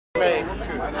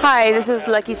Hi, this is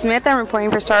Lucky Smith. I'm reporting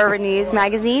for Star River News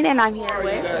Magazine, and I'm here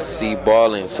with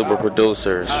CBallin, super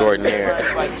producer, short and hair.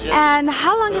 And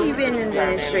how long have you been in the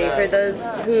industry? For those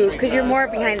who, because you're more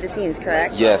behind the scenes,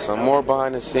 correct? Yes, I'm more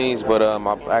behind the scenes, but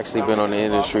I've actually been on the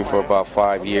industry for about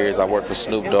 5 years. I work for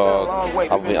Snoop Dogg.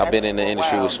 I've been in the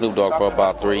industry with Snoop Dogg for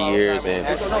about 3 years, and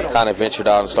kind of ventured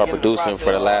out and started producing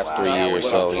for the last 3 years.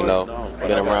 So, you know,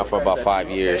 been around for about 5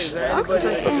 years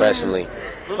professionally.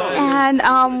 And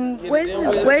what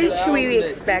should we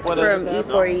expect from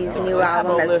E40's new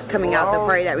album that's coming out, the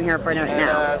party that we're here for right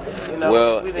now?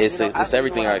 Well, it's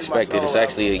everything I expected. It's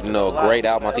actually a great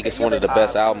album. I think it's one of the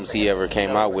best albums he ever came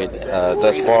out with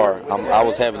thus far. I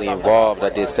was heavily involved. I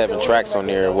did 7 tracks on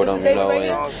there with him, and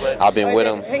I've been with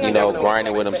him,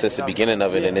 grinding with him since the beginning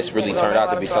of it, and it's really turned out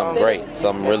to be something great,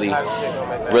 something really,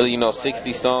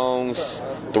 60 songs.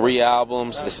 3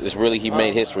 albums. It's really, he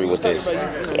made history with this.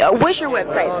 What's your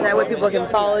website so that way people can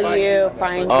follow you,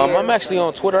 find you? I'm actually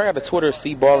on Twitter. I got a Twitter,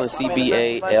 CBallin,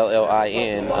 CBallin.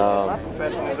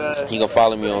 You can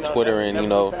follow me on Twitter and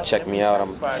check me out.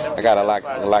 I got a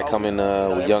lot coming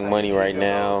with Young Money right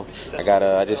now.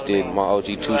 I just did my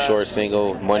OG Too Short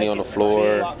single, Money on the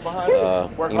Floor.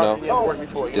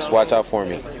 Just watch out for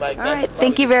me. All right,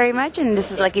 thank you very much, and this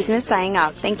is Lucky Smith signing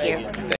off. Thank you.